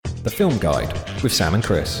The Film Guide with Sam and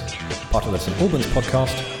Chris, part of the St Albans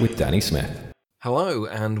podcast with Danny Smith. Hello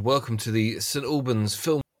and welcome to the St Albans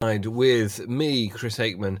Film Guide with me, Chris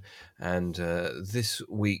Aikman, and this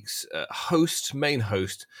week's main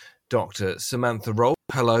host, Dr. Samantha Rolfe.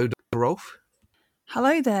 Hello, Dr. Rolfe.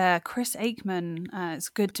 Hello there, Chris Aikman. It's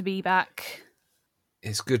good to be back.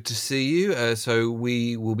 It's good to see you. So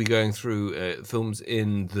we will be going through films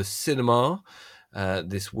in the cinema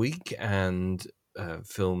this week and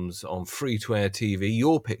films on free-to-air TV,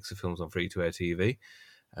 your picks of films on free-to-air TV.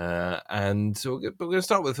 And so we're going to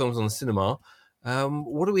start with films on the cinema.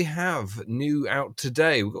 What do we have new out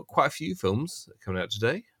today? We've got quite a few films coming out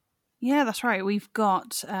today. Yeah, that's right. We've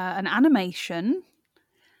got an animation,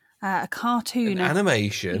 a cartoon. An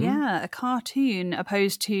animation? Yeah, a cartoon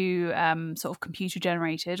opposed to sort of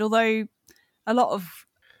computer-generated, although a lot of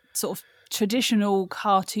sort of traditional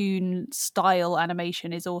cartoon-style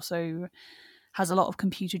animation has a lot of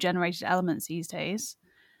computer-generated elements these days.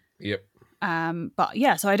 Yep. But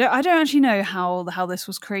yeah, so I don't actually know how this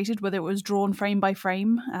was created, whether it was drawn frame by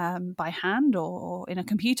frame by hand or in a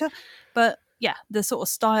computer. But yeah, the sort of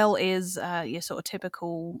style is your sort of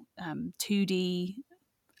typical 2D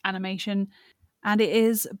animation, and it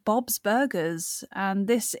is Bob's Burgers, and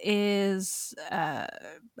this is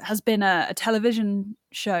has been a television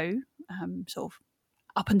show sort of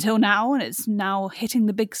up until now, and it's now hitting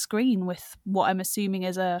the big screen with what I'm assuming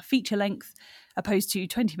is a feature length opposed to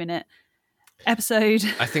 20-minute episode.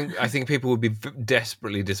 I think people would be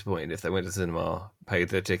desperately disappointed if they went to the cinema, paid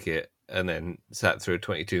their ticket, and then sat through a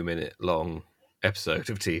 22-minute long episode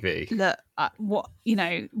of TV. Look,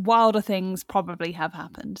 wilder things probably have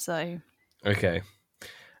happened. So okay,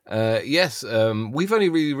 yes, we've only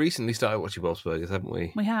really recently started watching Bob's Burgers, haven't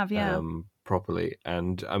we? We have, yeah. Properly,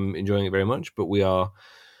 and I'm enjoying it very much. But we are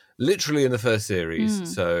literally in the first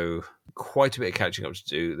series, so quite a bit of catching up to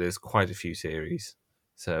do. There's quite a few series,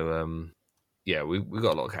 so yeah, we've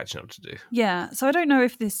got a lot of catching up to do. Yeah, so I don't know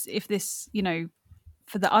if this,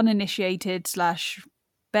 for the uninitiated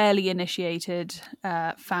 / barely initiated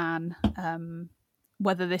fan,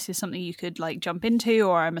 whether this is something you could like jump into,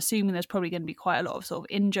 or I'm assuming there's probably going to be quite a lot of sort of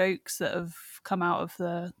in-jokes that have come out of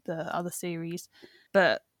the other series.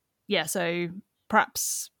 But yeah, so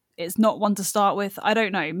perhaps it's not one to start with. I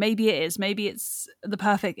don't know. Maybe it is. Maybe it's the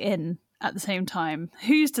perfect in at the same time.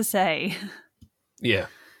 Who's to say? Yeah.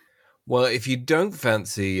 Well, if you don't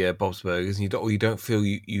fancy Bob's Burgers and you don't feel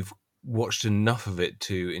you've watched enough of it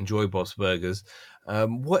to enjoy Bob's Burgers,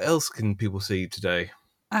 what else can people see today?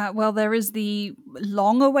 Well, there is the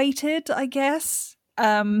long-awaited, I guess.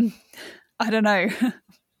 I don't know.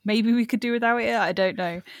 Maybe we could do without it. I don't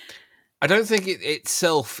know. I don't think it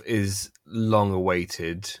itself is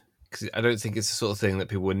long-awaited, because I don't think it's the sort of thing that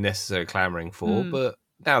people were necessarily clamouring for. But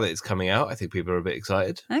now that it's coming out, I think people are a bit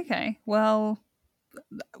excited. Okay, well,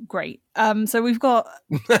 great. So we've got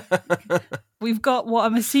what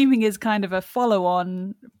I'm assuming is kind of a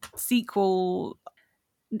follow-on sequel.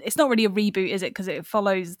 It's not really a reboot, is it? Because it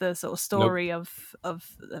follows the sort of story of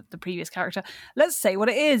the previous character. Let's say what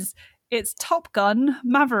it is. It's Top Gun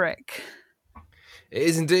Maverick. It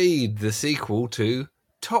is indeed the sequel to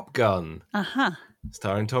Top Gun. Uh-huh.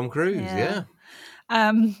 Starring Tom Cruise, yeah.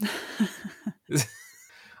 Yeah.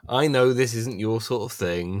 I know this isn't your sort of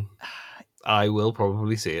thing. I will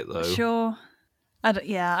probably see it, though. Sure. I don't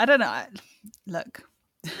know. Look,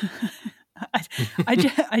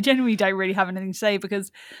 I genuinely don't really have anything to say because,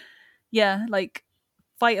 yeah, like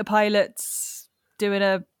fighter pilots doing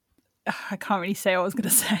I can't really say what I was going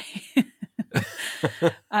to say.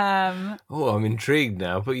 I'm intrigued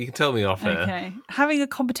now, but you can tell me off air. Okay. Having a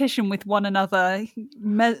competition with one another.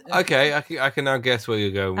 Okay, I can now guess where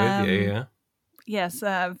you're going with. Yeah. Yes,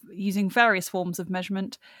 using various forms of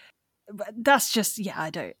measurement. But that's just,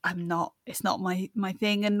 it's not my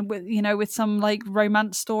thing. And with some like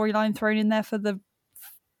romance storyline thrown in there for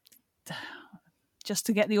just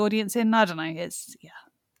to get the audience in. I don't know.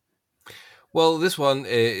 Well, this one,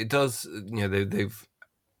 it does, they've,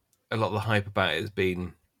 a lot of the hype about it has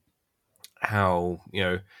been how,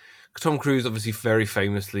 Tom Cruise obviously very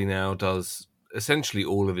famously now does essentially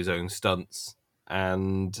all of his own stunts.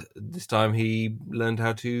 And this time he learned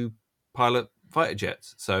how to pilot fighter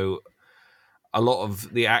jets. So a lot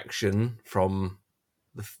of the action from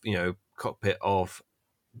the, cockpit of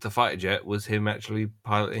the fighter jet was him actually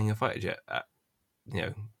piloting a fighter jet at,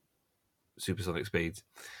 supersonic speeds.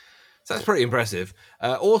 So that's pretty impressive.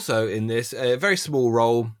 Also in this, a very small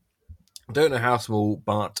role, don't know how small,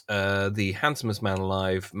 but the handsomest man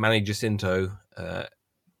alive, Manny Jacinto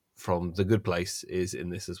from The Good Place, is in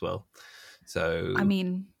this as well. So, I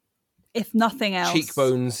mean, if nothing else,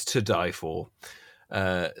 cheekbones to die for.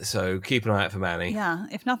 So keep an eye out for Manny. Yeah,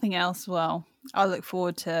 if nothing else, well, I look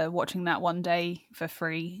forward to watching that one day for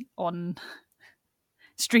free on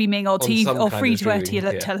streaming or TV some or kind free of to air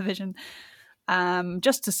streaming, yeah. television,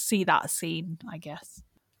 just to see that scene, I guess.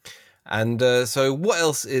 And so what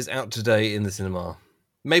else is out today in the cinema?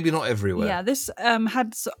 Maybe not everywhere. Yeah, this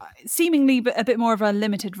had seemingly a bit more of a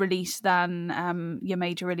limited release than your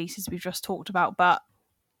major releases we've just talked about, but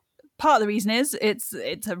part of the reason is it's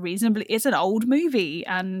an old movie,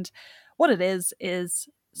 and what it is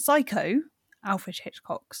Psycho, Alfred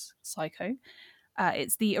Hitchcock's Psycho.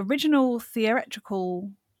 It's the original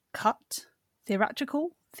theatrical cut.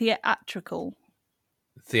 Theatrical. There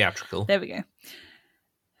we go.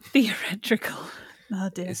 Theatrical. Oh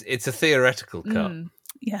dear. It's a theoretical cut.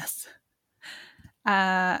 Yes.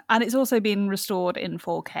 And it's also been restored in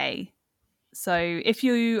 4K. So if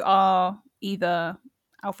you are either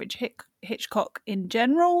Alfred Hitchcock in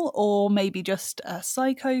general, or maybe just a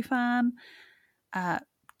Psycho fan,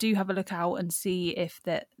 do have a look out and see if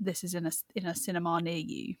this is in a cinema near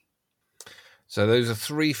you. So those are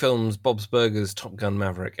 3 films: Bob's Burgers, Top Gun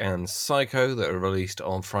Maverick, and Psycho, that are released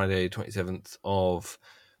on Friday, 27th of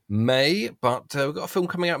May. But we've got a film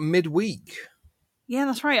coming out midweek. Yeah,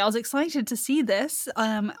 that's right. I was excited to see this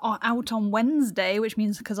out on Wednesday, which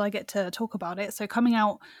means because I get to talk about it. So coming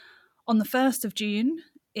out on the 1st of June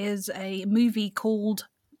is a movie called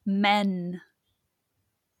Men.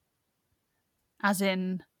 As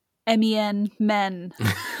in MEN, men.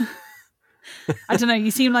 I don't know,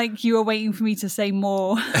 you seem like you were waiting for me to say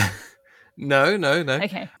more. No.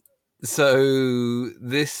 Okay. So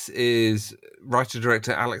this is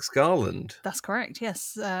writer-director Alex Garland. That's correct,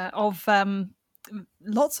 yes. Of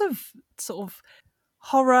lots of sort of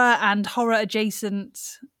horror and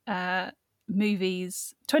horror-adjacent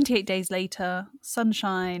movies. 28 Days Later,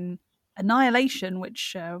 Sunshine, Annihilation,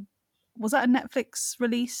 which... was that a Netflix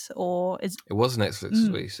release, or is it was a Netflix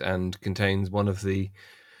release, and contains one of the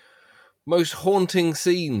most haunting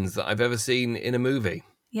scenes that I've ever seen in a movie.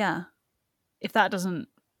 Yeah. If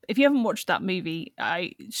you haven't watched that movie,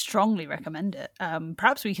 I strongly recommend it.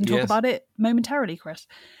 Perhaps we can talk about it momentarily, Chris.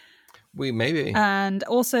 Maybe. And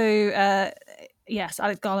also, yes,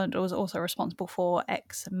 Alex Garland was also responsible for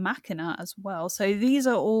Ex Machina as well. So these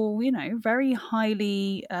are all, very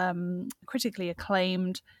highly critically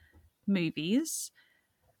acclaimed movies.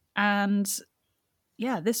 And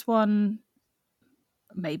yeah, this one,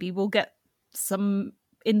 maybe we'll get some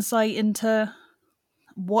insight into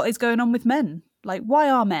what is going on with men. Like, why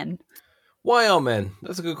are men? Why are men?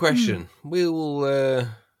 That's a good question. We will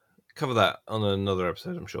cover that on another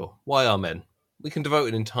episode, I'm sure. Why are men? We can devote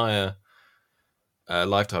an entire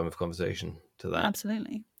lifetime of conversation to that.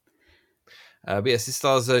 Absolutely. But yes, it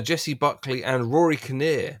stars Jessie Buckley and Rory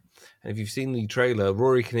Kinnear. And if you've seen the trailer,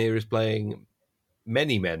 Rory Kinnear is playing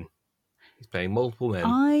many men. He's playing multiple men.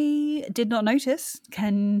 I did not notice.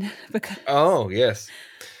 Oh, yes.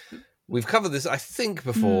 We've covered this, I think,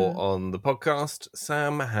 before on the podcast.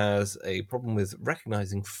 Sam has a problem with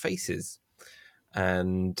recognizing faces.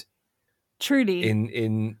 And truly,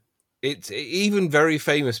 in it's even very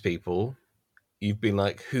famous people, you've been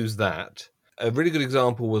like, who's that? A really good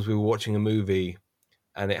example was we were watching a movie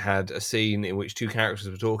and it had a scene in which 2 characters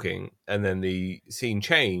were talking, and then the scene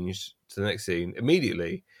changed to the next scene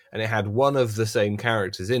immediately, and it had one of the same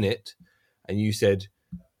characters in it, and you said,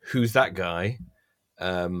 who's that guy?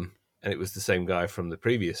 And it was the same guy from the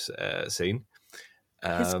previous scene.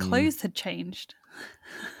 His clothes had changed.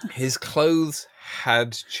 His clothes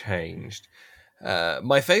had changed.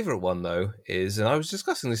 My favourite one, though, is, and I was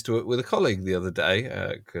discussing this with a colleague the other day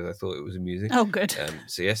because I thought it was amusing. Oh, good.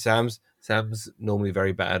 So yes, Sam's normally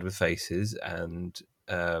very bad with faces, and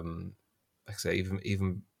like I say,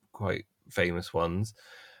 even quite famous ones.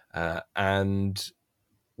 And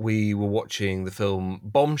we were watching the film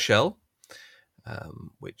Bombshell,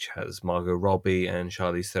 which has Margot Robbie and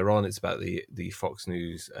Charlize Theron. It's about the Fox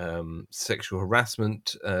News sexual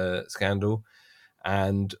harassment scandal,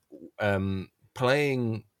 and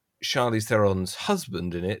playing Charlize Theron's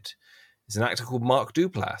husband in it is an actor called Mark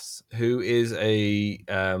Duplass, who is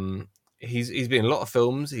he's been in a lot of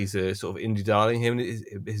films. He's a sort of indie darling. Him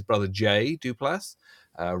and his brother Jay Duplass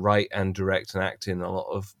write and direct and act in a lot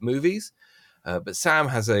of movies. But Sam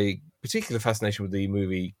has a particular fascination with the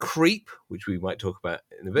movie Creep, which we might talk about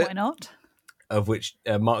in a bit. Why not? Of which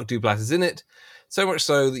Mark Duplass is in it. So much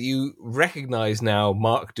so that you recognise now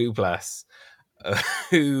Mark Duplass,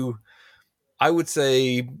 who I would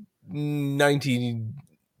say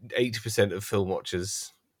 98% of film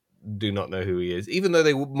watchers do not know who he is, even though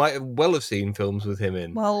they might well have seen films with him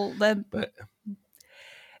in. Well,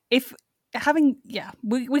 if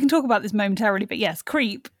we can talk about this momentarily, but yes,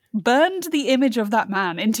 Creep burned the image of that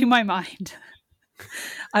man into my mind.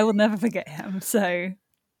 I will never forget him. So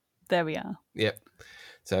there we are. Yep.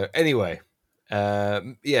 So anyway,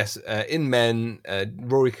 yes, in Men,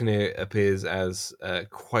 Rory Kinnear appears as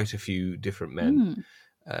quite a few different men.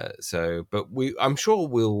 But I'm sure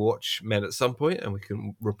we'll watch Men at some point and we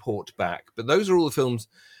can report back. But those are all the films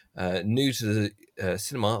new to the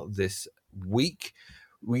cinema this week.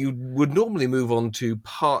 We would normally move on to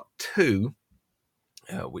part 2,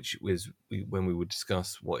 which was when we would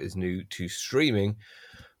discuss what is new to streaming.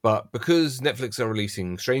 But because Netflix are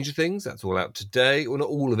releasing Stranger Things, that's all out today. Well, not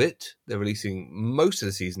all of it. They're releasing most of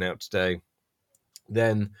the season out today.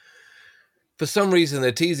 Then, for some reason,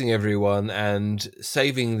 they're teasing everyone and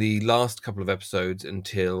saving the last couple of episodes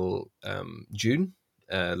until June,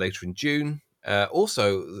 later in June.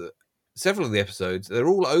 Also, several of the episodes, they're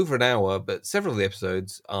all over an hour, but several of the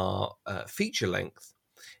episodes are feature length,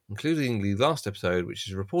 including the last episode, which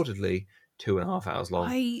is reportedly 2.5 hours long.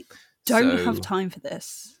 I don't have time for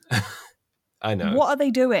this. I know. What are they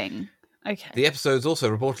doing? Okay. The episodes also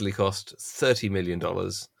reportedly cost $30 million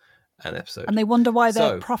an episode. And they wonder why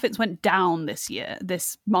their profits went down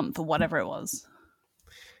this month, or whatever it was.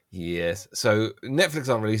 Yes. So Netflix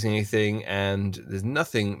aren't releasing anything, and there's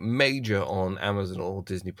nothing major on Amazon or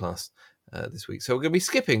Disney Plus this week. So we're going to be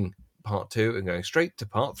skipping part 2 and going straight to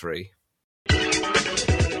part 3.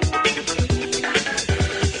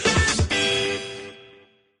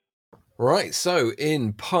 Right, so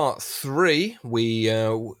in part 3, we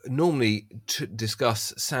normally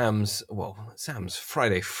discuss Sam's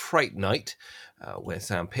Friday Fright Night, where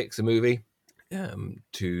Sam picks a movie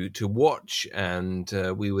to watch, and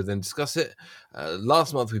we would then discuss it.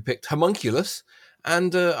 Last month we picked Homunculus,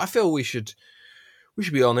 and I feel we should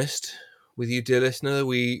be honest with you, dear listener.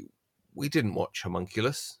 We didn't watch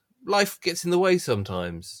Homunculus. Life gets in the way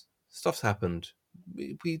sometimes. Stuff's happened.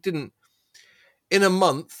 We didn't, in a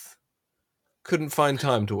month, couldn't find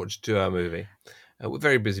time to watch a 2-hour movie. We're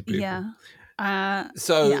very busy people. Yeah. I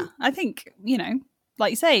think,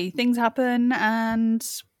 like you say, things happen, and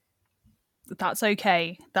that's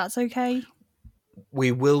okay. That's okay.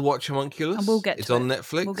 We will watch Homunculus. And we'll get to it. It's on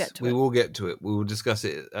Netflix. We will get to it. We will discuss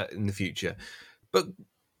it in the future. But,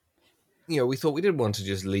 we thought we didn't want to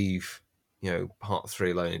just leave, part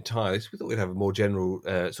 3 alone entirely. So we thought we'd have a more general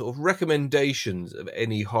sort of recommendations of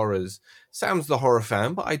any horrors. Sam's the horror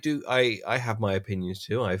fan, but I have my opinions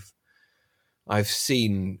too. I've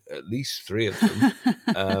seen at least 3 of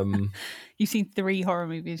them. You've seen 3 horror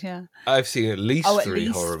movies, yeah? I've seen at least 3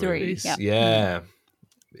 horror movies. Yeah.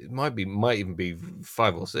 It might even be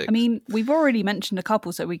 5 or 6. I mean, we've already mentioned a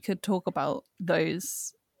couple, so we could talk about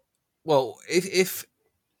those. Well, if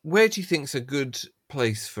where do you think's a good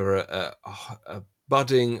place for a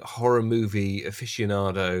budding horror movie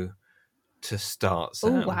aficionado to start,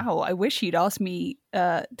 Sam? Oh wow! I wish you'd asked me,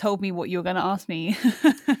 told me what you were going to ask me.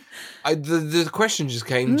 The question just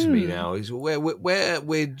came to me now. Is where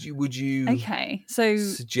would you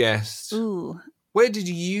suggest? Ooh. Where did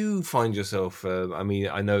you find yourself? I mean,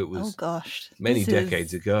 I know it was many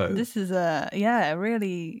decades ago. This is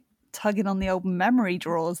really tugging on the old memory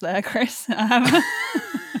drawers there, Chris.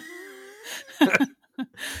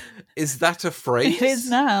 Is that a phrase? It is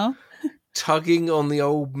now. Tugging on the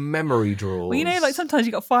old memory drawers. Well, like sometimes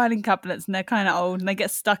you got filing cabinets and they're kind of old and they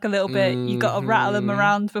get stuck a little bit. You got to rattle them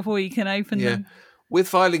around before you can open them. With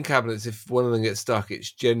filing cabinets, if one of them gets stuck,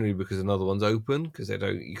 it's generally because another one's open, because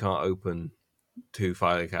you can't open 2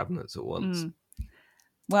 filing cabinets at once.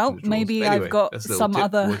 Well, maybe anyway, I've got some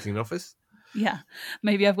other working in office. Yeah,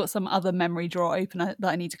 maybe I've got some other memory drawer open that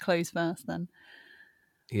I need to close first. Then.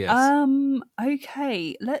 Yes.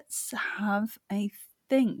 Okay, let's have a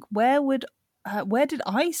think. Where did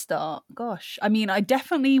I start? Gosh, I mean, I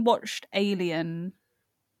definitely watched Alien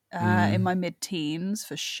in my mid-teens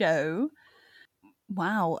for show.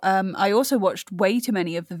 Wow. I also watched way too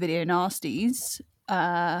many of the Video Nasties.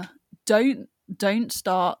 Don't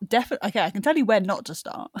start. Definitely. Okay, I can tell you where not to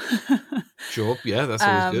start. Sure. Yeah, that's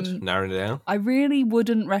always good. Narrowing it down. I really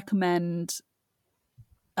wouldn't recommend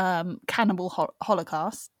Cannibal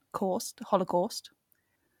Holocaust.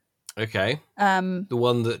 Okay. The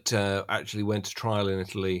one that actually went to trial in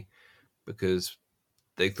Italy because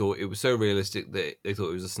they thought it was so realistic that they thought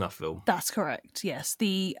it was a snuff film. That's correct. Yes,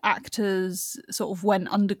 the actors sort of went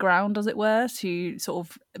underground, as it were, to sort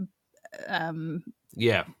of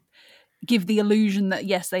give the illusion that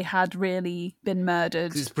yes, they had really been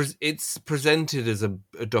murdered. It's presented as a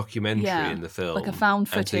documentary in the film, like a found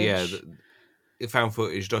footage. A found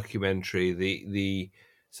footage documentary. The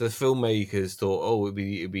So the filmmakers thought, oh,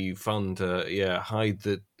 it'd be fun to hide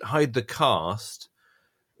the cast,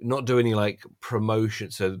 not do any like promotion,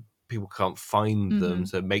 so people can't find them,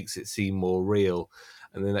 so it makes it seem more real.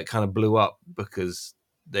 And then that kind of blew up because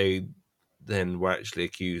they then were actually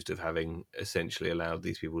accused of having essentially allowed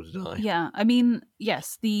these people to die. Yeah, I mean,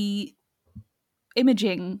 yes, the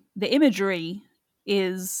imagery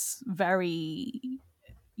is very,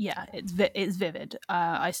 it's vivid.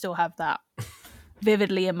 I still have that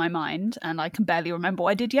vividly in my mind, and I can barely remember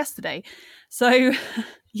what I did yesterday. So,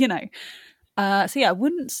 I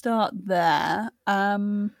wouldn't start there.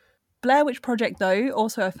 Blair Witch Project, though,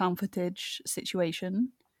 also a found footage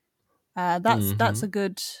situation. That's a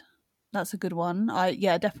good one.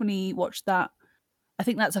 I definitely watched that. I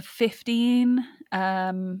think that's a 15.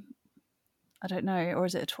 I don't know, or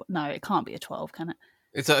is it no? It can't be a 12, can it?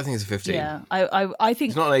 I think it's a 15. Yeah, I think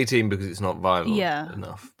it's not an 18 because it's not violent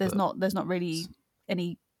enough. There's not really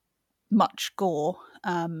any much gore,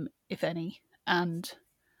 if any, and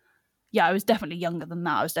I was definitely younger than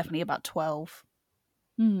that. I was definitely about 12.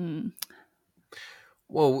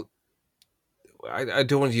 Well, I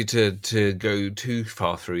don't want you to go too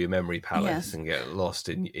far through your memory palace and get lost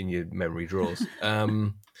in your memory drawers.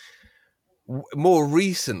 More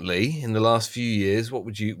recently, in the last few years, what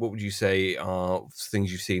would you say are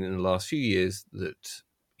things you've seen in the last few years that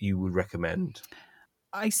you would recommend?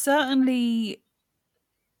 There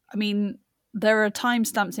are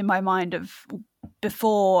timestamps in my mind of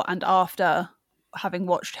before and after having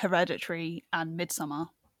watched Hereditary and Midsommar.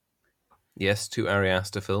 Yes, 2 Ari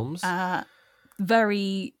Aster films. Just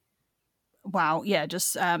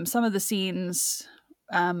some of the scenes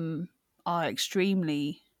are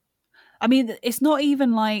extremely... I mean, it's not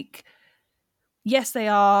even like... Yes, they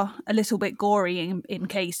are a little bit gory in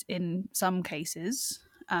some cases,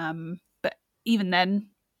 but even then,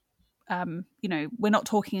 we're not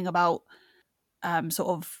talking about sort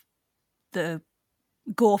of the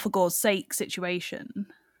gore for gore's sake situation.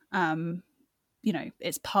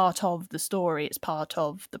 It's part of the story. It's part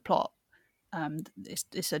of the plot.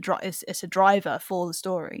 It's a driver for the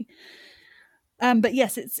story. But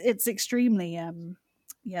yes, it's extremely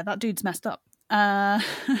that dude's messed up. But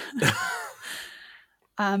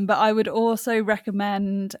I would also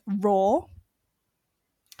recommend Raw.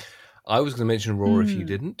 I was going to mention Raw if you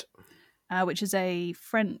didn't. Which is a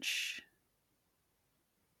French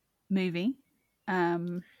movie. I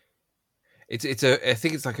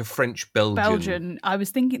think it's like a French Belgian. I was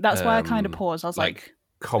thinking that's why I kind of paused. I was like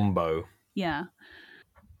combo. Yeah.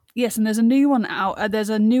 Yes, and there's a new one out. There's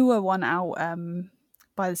a newer one out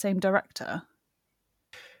by the same director.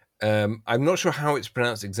 I'm not sure how it's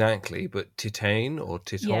pronounced exactly, but Titane or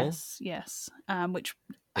Titan. Yes. Which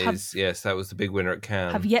that was the big winner at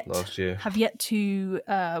Cannes last year. Have yet to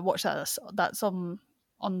watch that. That's on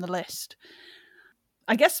the list.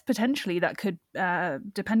 I guess potentially that could,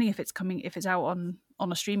 depending if it's out on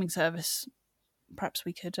a streaming service, perhaps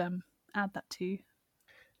we could add that to.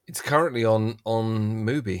 It's currently on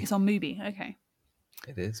Mubi. It's on Mubi. Okay.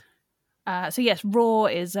 It is. So yes, Raw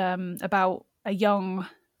is about a young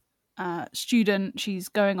student. She's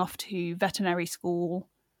going off to veterinary school,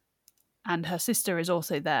 and her sister is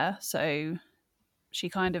also there. So she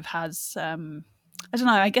kind of has, I don't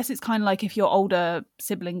know, I guess it's kind of like if your older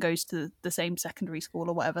sibling goes to the same secondary school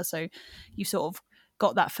or whatever. So you sort of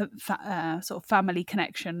got that sort of family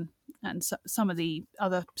connection, and some of the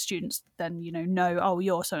other students then, know, oh,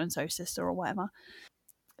 you're so-and-so sister or whatever.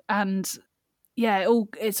 And yeah,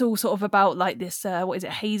 it's all sort of about like this, what is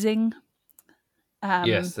it, hazing?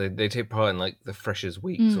 Yes, they take part in like the Freshers'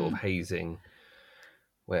 Week sort of hazing,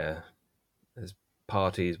 where there's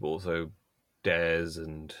parties, but also dares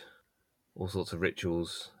and all sorts of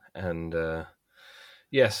rituals. And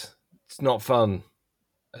yes, it's not fun.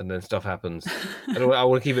 And then stuff happens. I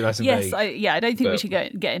want to keep it nice and vague. I don't think we should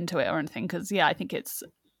get into it or anything, because I think it's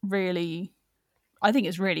really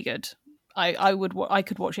good. I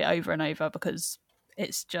could watch it over and over because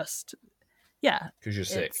it's just because you're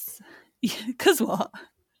sick. Because what?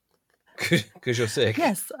 Because you're sick.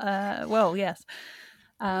 Yes. Well, yes.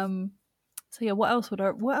 So yeah, what else would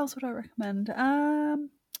I recommend?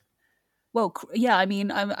 Well, yeah. I mean,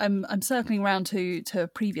 I'm circling around to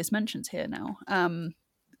previous mentions here now.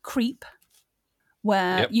 Creep,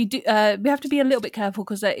 where you do we have to be a little bit careful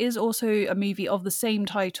because there is also a movie of the same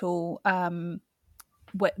title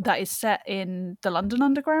that is set in the London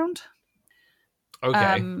Underground.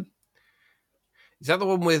 Okay. Is that the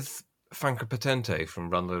one with Franca Potente from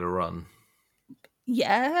Run Lola Run?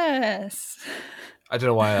 Yes. I don't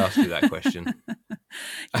know why I asked you that question.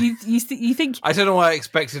 You think? I don't know why I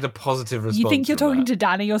expected a positive response. You think you're talking to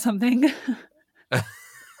Danny or something?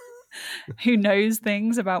 who knows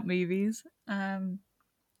things about movies.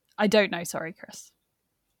 I don't know. Sorry, Chris.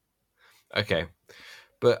 Okay.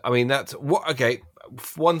 But, I mean, that's... what. Okay,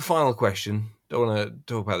 one final question. Don't want to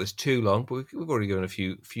talk about this too long, but we've already given a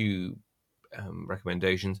few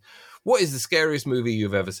recommendations. What is the scariest movie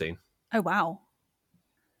you've ever seen? Oh, wow.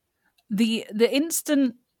 The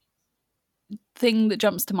instant thing that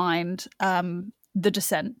jumps to mind, The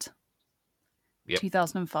Descent,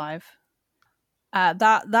 2005.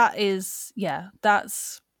 That is,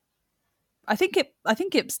 that's... I think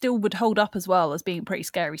it still would hold up as well as being pretty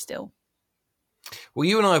scary still. Well,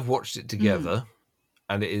 you and I have watched it together,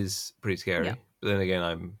 and it is pretty scary. Yeah. But then again,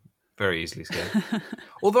 I'm very easily scared.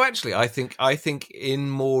 Although, actually, I think in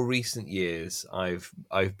more recent years, I've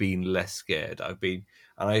been less scared. And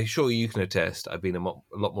I'm sure you can attest, I've been a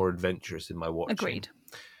lot more adventurous in my watching. Agreed.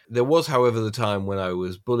 There was, however, the time when I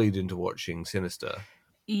was bullied into watching Sinister.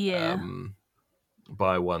 Yeah.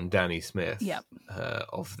 By one Danny Smith. Yep.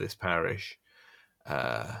 Of this parish.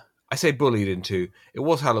 I say bullied into. It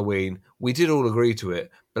was Halloween. We did all agree to it,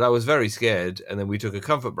 but I was very scared. And then we took a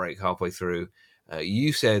comfort break halfway through.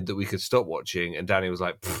 You said that we could stop watching, and Danny was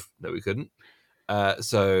like, "No, we couldn't."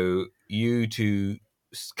 So you two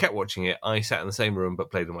kept watching it. I sat in the same room,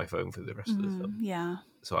 but played on my phone for the rest of the film. Yeah.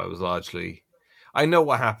 So I was largely, I know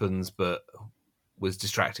what happens, but was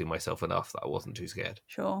distracting myself enough that I wasn't too scared.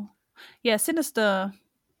 Sure. Yeah, Sinister.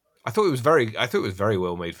 I thought it was very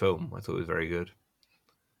well made film. I thought it was very good.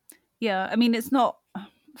 Yeah, I mean, it's not,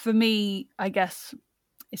 for me, I guess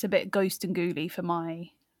it's a bit ghost and ghouly for my...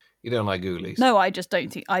 You don't like ghoulies? No, I just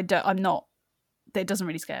don't think, I'm not, it doesn't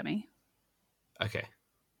really scare me. Okay.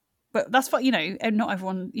 But that's what, and not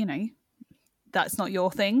everyone, that's not your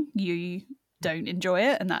thing. You don't enjoy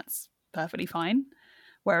it, and that's perfectly fine.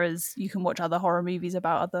 Whereas you can watch other horror movies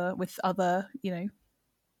about other,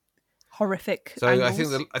 horrific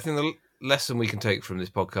angles. I think the lesson we can take from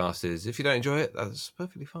this podcast is if you don't enjoy it, that's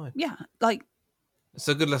perfectly fine. Yeah, it's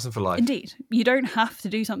a good lesson for life. Indeed. You don't have to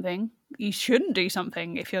do something. You shouldn't do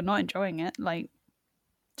something if you're not enjoying it.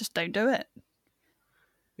 Just don't do it.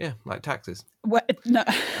 Yeah, like taxes. No.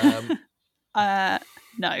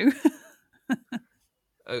 No.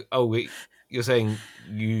 Wait. You're saying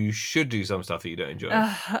you should do some stuff that you don't enjoy?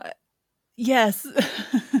 Yes.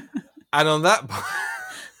 And on that point,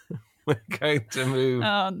 we're going to move.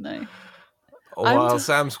 Oh, no. While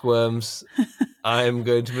Sam squirms, I'm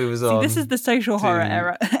going to move us on. This is the social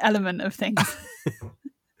horror element of things.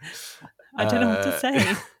 I don't know what to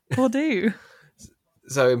say or do.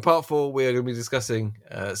 So in part 4, we are going to be discussing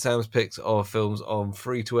Sam's picks of films on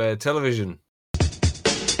free-to-air television.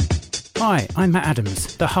 Hi, I'm Matt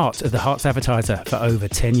Adams, the heart of the Hearts Advertiser for over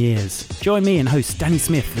 10 years. Join me and host Danny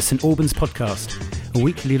Smith for the St Albans podcast, a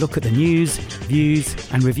weekly look at the news, views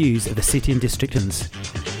and reviews of the city and districtons.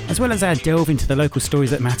 As well as our delve into the local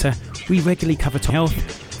stories that matter, we regularly cover health,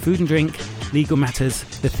 food and drink, legal matters,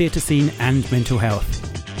 the theatre scene and mental health.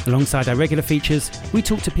 Alongside our regular features, we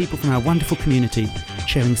talk to people from our wonderful community,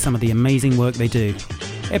 sharing some of the amazing work they do.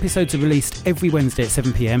 Episodes are released every Wednesday at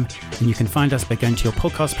 7pm, and you can find us by going to your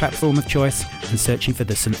podcast platform of choice and searching for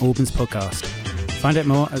the St Albans Podcast. Find out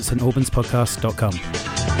more at stalbanspodcast.com.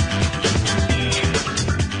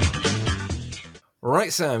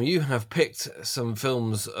 Right, Sam, you have picked some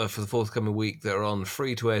films for the forthcoming week that are on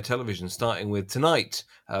free-to-air television, starting with tonight.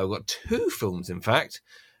 We've got 2 films, in fact.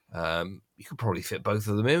 You could probably fit both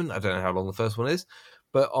of them in. I don't know how long the first one is.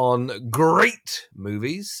 But on Great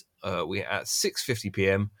Movies, we at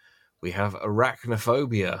 6:50pm, we have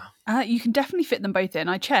Arachnophobia. You can definitely fit them both in.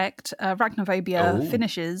 I checked. Arachnophobia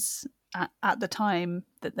finishes at the time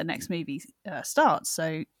that the next movie starts.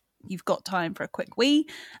 So you've got time for a quick wee,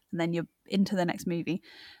 and then you're into the next movie.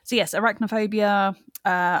 So yes, Arachnophobia.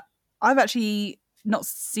 I've actually not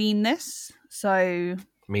seen this, so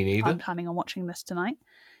me neither. I'm planning on watching this tonight.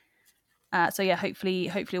 So yeah, hopefully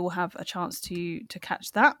we'll have a chance to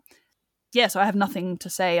catch that. Yeah, so I have nothing to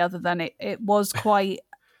say other than it was quite,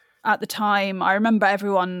 at the time, I remember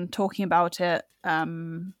everyone talking about it,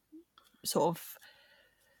 sort of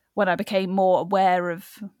when I became more aware of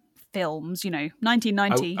films,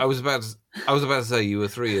 1990. I was about to say you were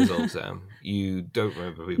 3 years old, Sam. You don't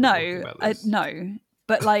remember people talking about this. No,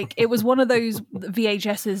 but it was one of those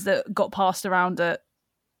VHSs that got passed around at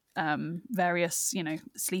various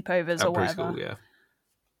sleepovers or whatever. Preschool, yeah.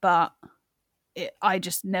 But I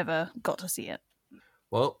just never got to see it.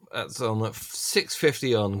 Well, that's on at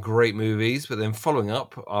 6:50 on Great Movies, but then following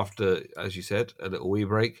up after, as you said, a little wee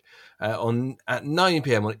break, at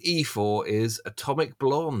 9pm on E4 is Atomic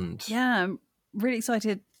Blonde. Yeah, I'm really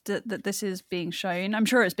excited that this is being shown. I'm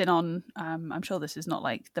sure it's been on. I'm sure this is not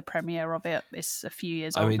like the premiere of it. It's a few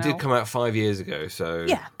years old. I mean, it now. did come out 5 years ago, so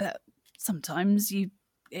Yeah, but sometimes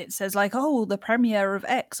it says like, oh, the premiere of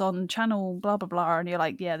X on channel blah blah blah, and you're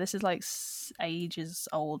like, yeah, this is like ages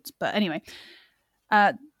old. But anyway,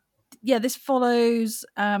 yeah, this follows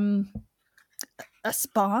a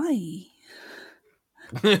spy.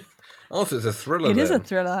 Oh, so it's a thriller. It is a then.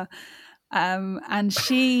 thriller, and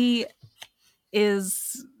she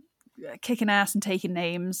is kicking ass and taking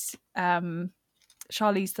names.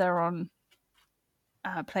 Charlize Theron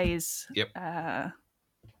plays. Yep. A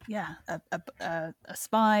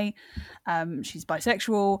spy. She's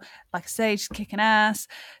bisexual. Like I say, she's kicking ass.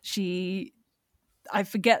 I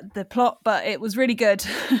forget the plot, but it was really good.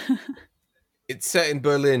 It's set in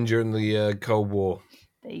Berlin during the Cold War.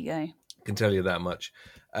 There you go. Can tell you that much.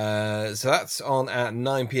 So that's on at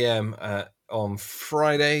 9 p.m. On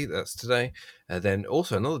Friday. That's today. Then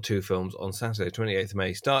also another 2 films on Saturday, 28th of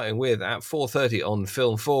May, starting with at 4:30 on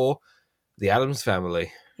Film 4, The Addams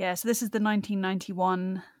Family. Yeah, so this is the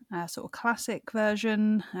 1991 sort of classic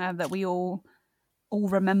version that we all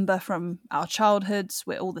remember from our childhoods.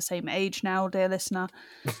 We're all the same age now, dear listener.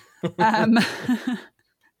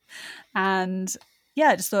 And yeah,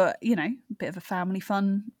 I just thought, a bit of a family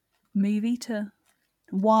fun movie to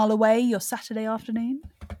while away your Saturday afternoon.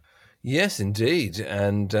 Yes, indeed.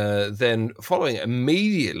 And then following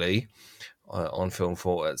immediately on Film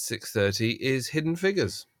 4 at 6:30 is Hidden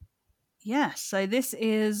Figures. Yeah, so this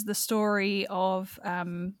is the story of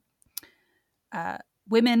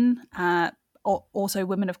women, also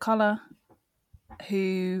women of colour,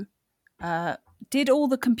 who did all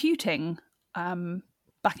the computing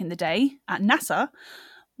back in the day at NASA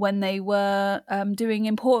when they were doing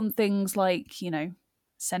important things like,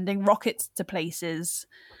 sending rockets to places,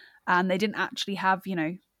 and they didn't actually have,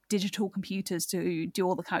 digital computers to do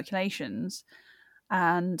all the calculations.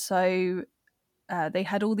 And so they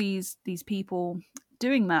had all these people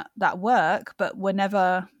doing that work, but were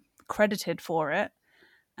never credited for it.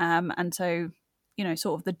 And so,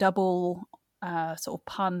 sort of the double sort of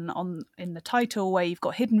pun in the title, where you've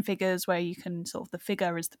got Hidden Figures, where you can sort of the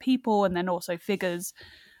figure is the people, and then also figures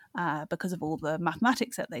because of all the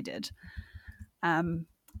mathematics that they did.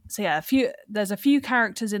 So yeah, there's a few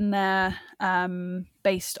characters in there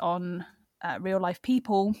based on real life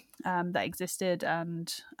people that existed,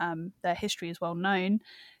 and their history is well known,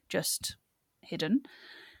 just hidden.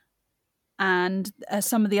 And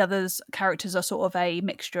some of the others characters are sort of a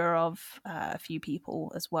mixture of a few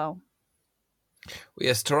people as well.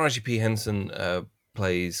 Yes, Taraji P. Henson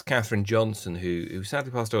plays Katherine Johnson, who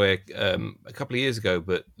sadly passed away a couple of years ago,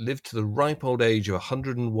 but lived to the ripe old age of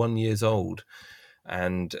 101 years old.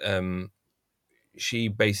 And she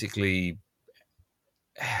basically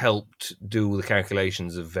helped do all the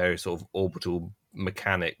calculations of various sort of orbital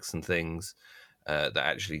mechanics and things that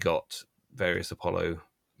actually got various Apollo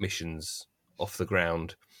missions off the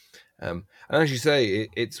ground. And as you say,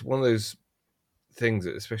 it's one of those things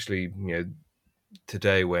that, especially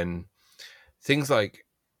today, when things like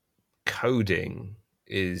coding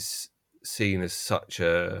is seen as such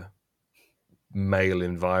a male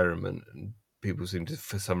environment, and people seem to,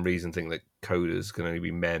 for some reason, think that coders can only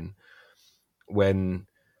be men. When,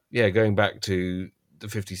 going back to the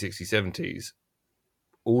 50s, 60s, 70s,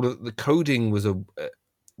 all of the coding was for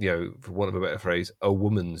want of a better phrase, a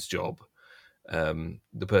woman's job.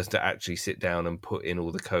 The person to actually sit down and put in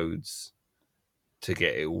all the codes to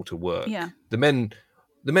get it all to work. Yeah. The men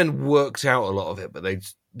worked out a lot of it, but they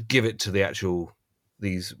give it to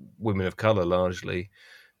these women of color largely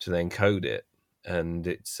to then code it. And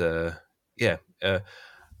it's a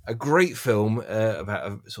great film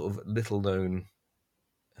about a sort of little known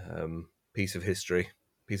piece of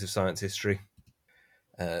science history.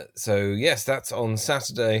 So yes, that's on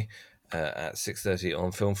Saturday at 6:30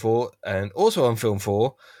 on Film 4, and also on Film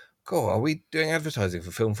 4. God, are we doing advertising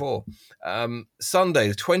for Film 4? Sunday,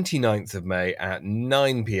 the 29th of May at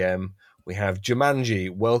 9 p.m, we have Jumanji,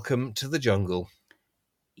 Welcome to the Jungle.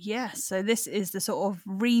 Yeah, so this is the sort of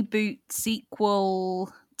reboot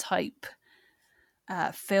sequel type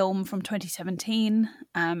film from 2017,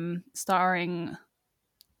 starring,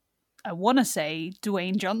 I want to say,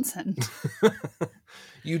 Dwayne Johnson.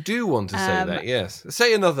 You do want to say that, yes.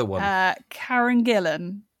 Say another one. Karen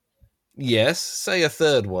Gillan. Yes, say a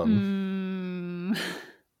third one.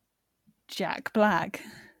 Jack Black.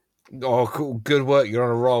 Oh, cool. Good work. You're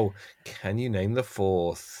on a roll. Can you name the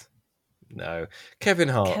fourth? No. Kevin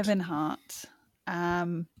Hart.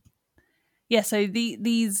 So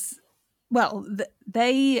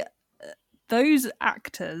those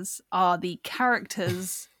actors are the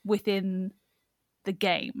characters within the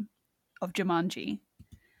game of Jumanji.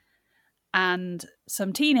 And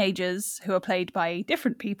some teenagers who are played by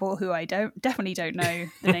different people who I definitely don't know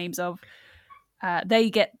the names of, they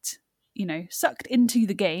get, sucked into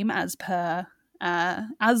the game as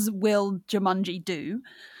will Jumanji do,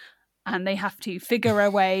 and they have to figure a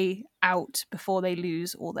way out before they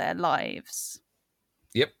lose all their lives.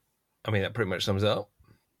 Yep. I mean, that pretty much sums it up.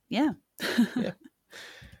 Yeah. Yeah.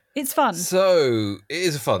 It's fun. So it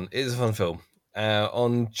is a fun film.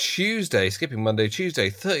 On Tuesday, skipping Monday, Tuesday,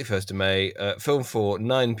 31st of May, Film 4,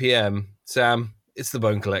 9 p.m. Sam, it's The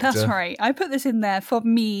Bone Collector. That's right. I put this in there for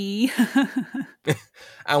me.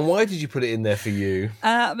 And why did you put it in there for you?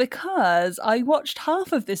 Because I watched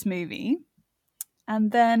half of this movie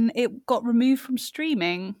and then it got removed from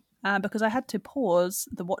streaming because I had to pause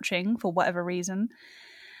the watching for whatever reason.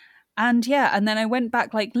 And and then I went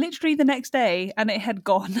back like literally the next day and it had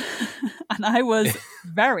gone. And I was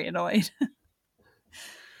very annoyed.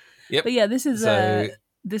 Yep. But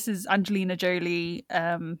this is Angelina Jolie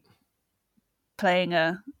playing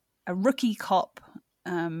a rookie cop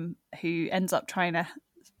who ends up trying to,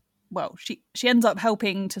 she ends up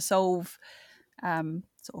helping to solve sort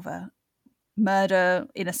of a murder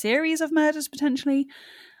in a series of murders potentially.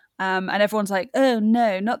 And everyone's like, oh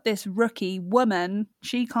no, not this rookie woman.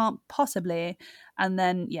 She can't possibly. And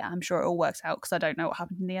then, I'm sure it all works out because I don't know what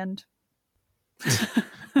happened in the end.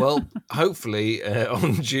 Well, hopefully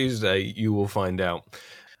on Tuesday you will find out.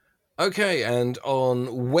 Okay, and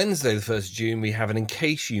on Wednesday, the 1st of June, we have an In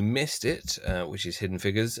Case You Missed It, which is Hidden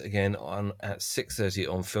Figures, again at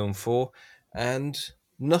 6:30 on Film 4, and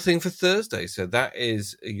nothing for Thursday. So that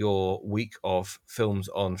is your week of films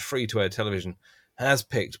on free-to-air television, as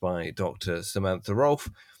picked by Dr. Samantha Rolfe.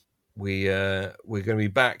 We're going to be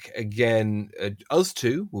back again. Us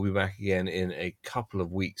two will be back again in a couple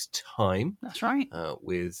of weeks' time. That's right.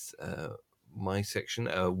 With my section,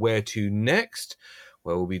 Where to Next,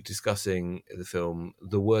 where we'll be discussing the film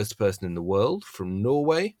The Worst Person in the World from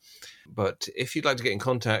Norway. But if you'd like to get in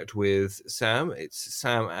contact with Sam, it's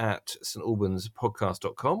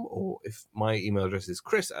sam@stalbanspodcast.com, or if my email address is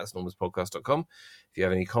chris@stalbanspodcast.com. If you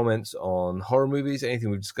have any comments on horror movies, anything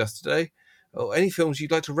we've discussed today, or any films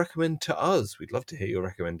you'd like to recommend to us, we'd love to hear your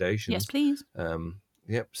recommendations. Yes, please.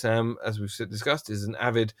 Sam, as we've discussed, is an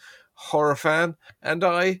avid horror fan, and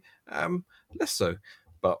I am less so.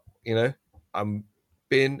 But, I'm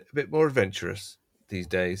being a bit more adventurous these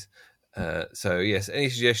days. So, yes, any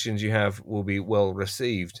suggestions you have will be well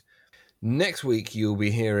received. Next week, you'll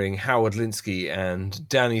be hearing Howard Linsky and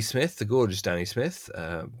Danny Smith, the gorgeous Danny Smith,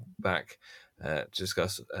 back to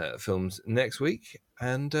discuss films next week.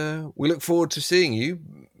 And we look forward to seeing you,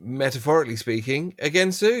 metaphorically speaking,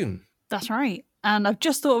 again soon. That's right. And I've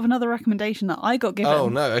just thought of another recommendation that I got given. Oh,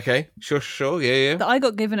 no. Okay. Sure. Yeah. That I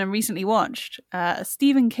got given and recently watched. A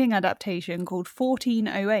Stephen King adaptation called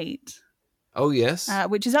 1408. Oh, yes.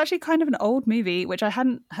 Which is actually kind of an old movie, which I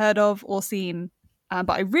hadn't heard of or seen. But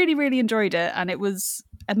I really, really enjoyed it. And it was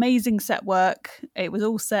amazing set work. It was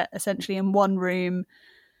all set essentially in one room.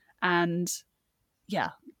 And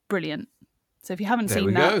brilliant. So if you haven't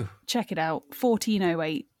seen that, check it out.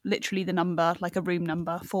 1408, literally the number, like a room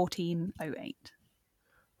number, 1408.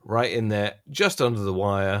 Right in there, just under the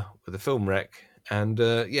wire with a film rec. And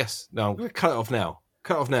yes, no, I'm going to cut it off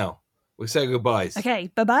now. We'll say goodbyes.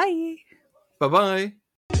 Okay, bye-bye. Bye-bye.